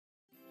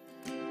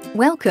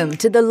Welcome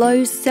to the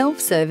Lowe's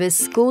self-service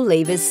school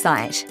leavers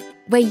site,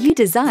 where you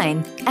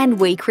design and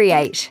we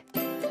create.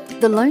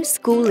 The Lowe's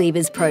School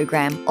Leavers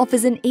program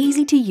offers an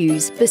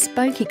easy-to-use,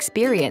 bespoke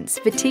experience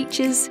for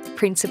teachers,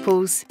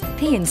 principals,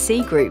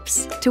 P&C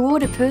groups to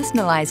order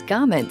personalised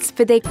garments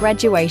for their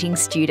graduating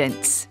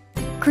students,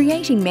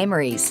 creating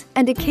memories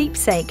and a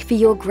keepsake for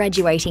your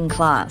graduating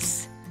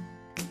class.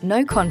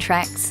 No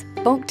contracts,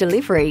 bulk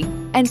delivery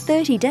and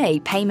 30-day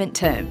payment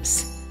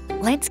terms.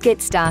 Let's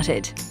get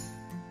started.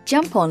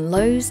 Jump on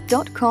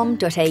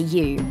lowes.com.au,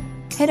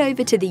 head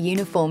over to the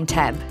Uniform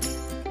tab,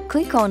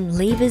 click on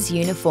Leavers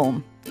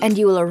Uniform and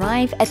you will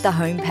arrive at the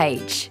home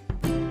page.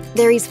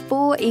 There is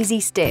 4 easy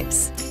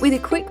steps with a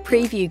quick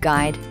preview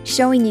guide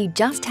showing you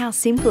just how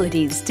simple it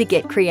is to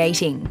get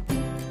creating.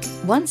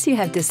 Once you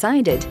have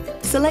decided,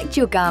 select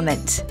your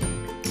garment.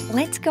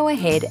 Let's go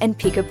ahead and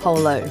pick a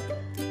polo.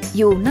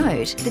 You'll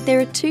note that there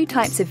are 2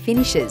 types of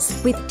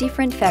finishes with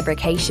different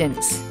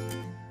fabrications.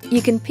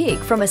 You can pick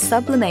from a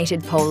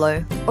sublimated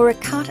polo or a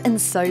cut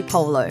and sew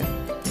polo.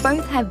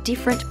 Both have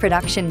different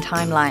production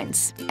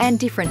timelines and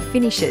different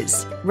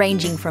finishes,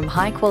 ranging from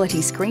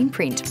high-quality screen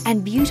print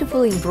and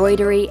beautiful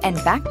embroidery and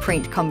back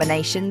print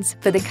combinations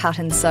for the cut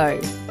and sew.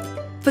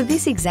 For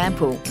this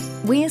example,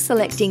 we are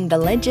selecting the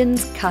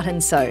Legends Cut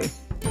and Sew.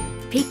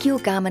 Pick your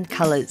garment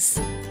colours.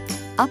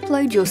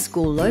 Upload your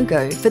school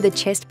logo for the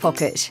chest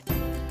pocket.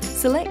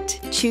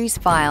 Select Choose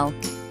File.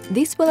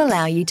 This will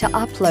allow you to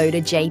upload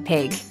a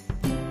JPEG.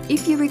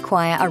 If you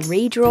require a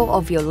redraw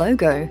of your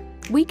logo,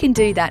 we can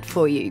do that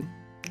for you.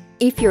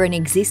 If you're an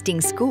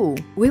existing school,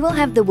 we will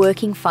have the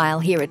working file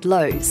here at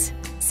Lowe's.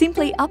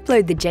 Simply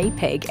upload the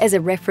JPEG as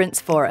a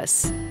reference for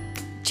us.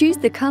 Choose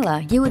the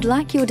colour you would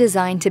like your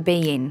design to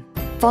be in,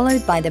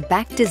 followed by the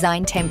back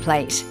design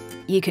template.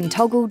 You can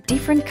toggle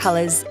different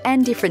colours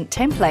and different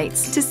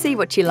templates to see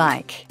what you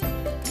like.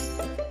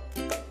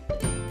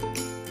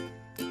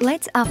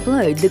 Let's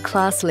upload the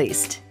class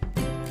list.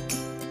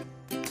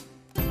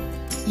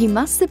 You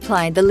must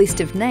supply the list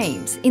of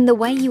names in the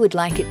way you would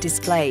like it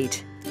displayed.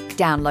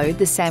 Download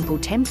the sample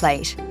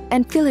template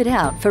and fill it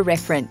out for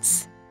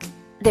reference.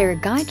 There are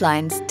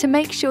guidelines to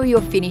make sure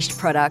your finished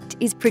product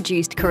is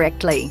produced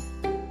correctly.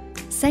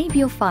 Save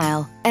your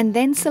file and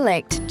then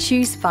select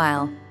Choose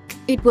File.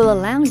 It will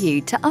allow you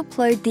to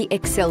upload the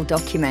Excel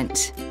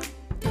document.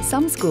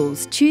 Some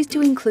schools choose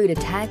to include a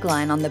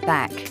tagline on the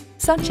back,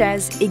 such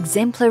as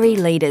Exemplary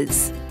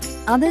Leaders.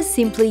 Others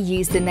simply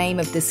use the name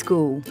of the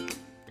school.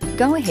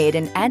 Go ahead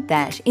and add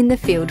that in the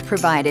field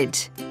provided.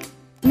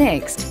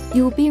 Next,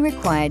 you will be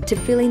required to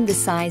fill in the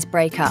size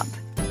breakup.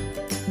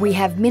 We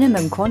have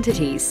minimum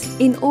quantities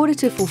in order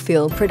to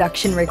fulfill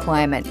production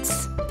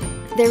requirements.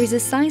 There is a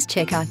size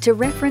checker to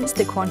reference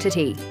the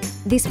quantity.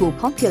 This will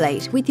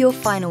populate with your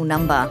final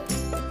number.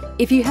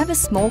 If you have a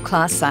small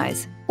class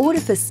size, order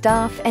for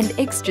staff and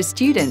extra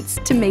students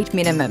to meet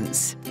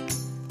minimums.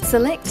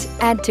 Select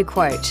Add to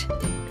Quote.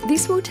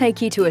 This will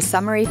take you to a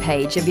summary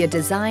page of your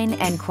design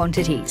and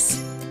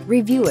quantities.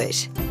 Review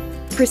it.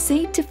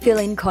 Proceed to fill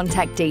in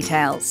contact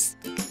details.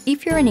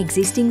 If you're an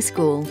existing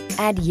school,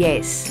 add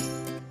Yes.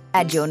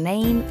 Add your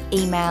name,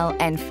 email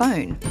and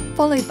phone,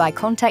 followed by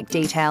contact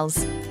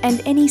details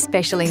and any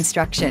special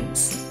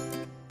instructions.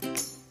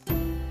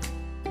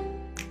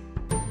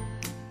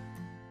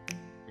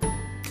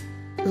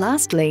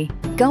 Lastly,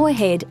 go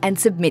ahead and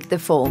submit the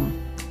form.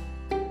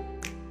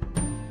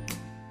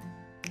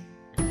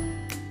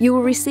 You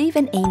will receive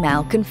an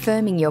email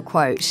confirming your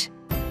quote.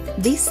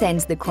 This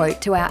sends the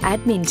quote to our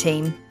admin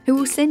team, who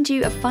will send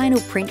you a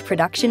final print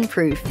production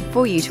proof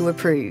for you to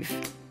approve.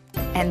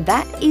 And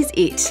that is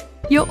it.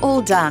 You're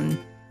all done.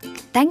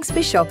 Thanks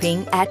for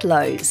shopping at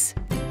Lowe's.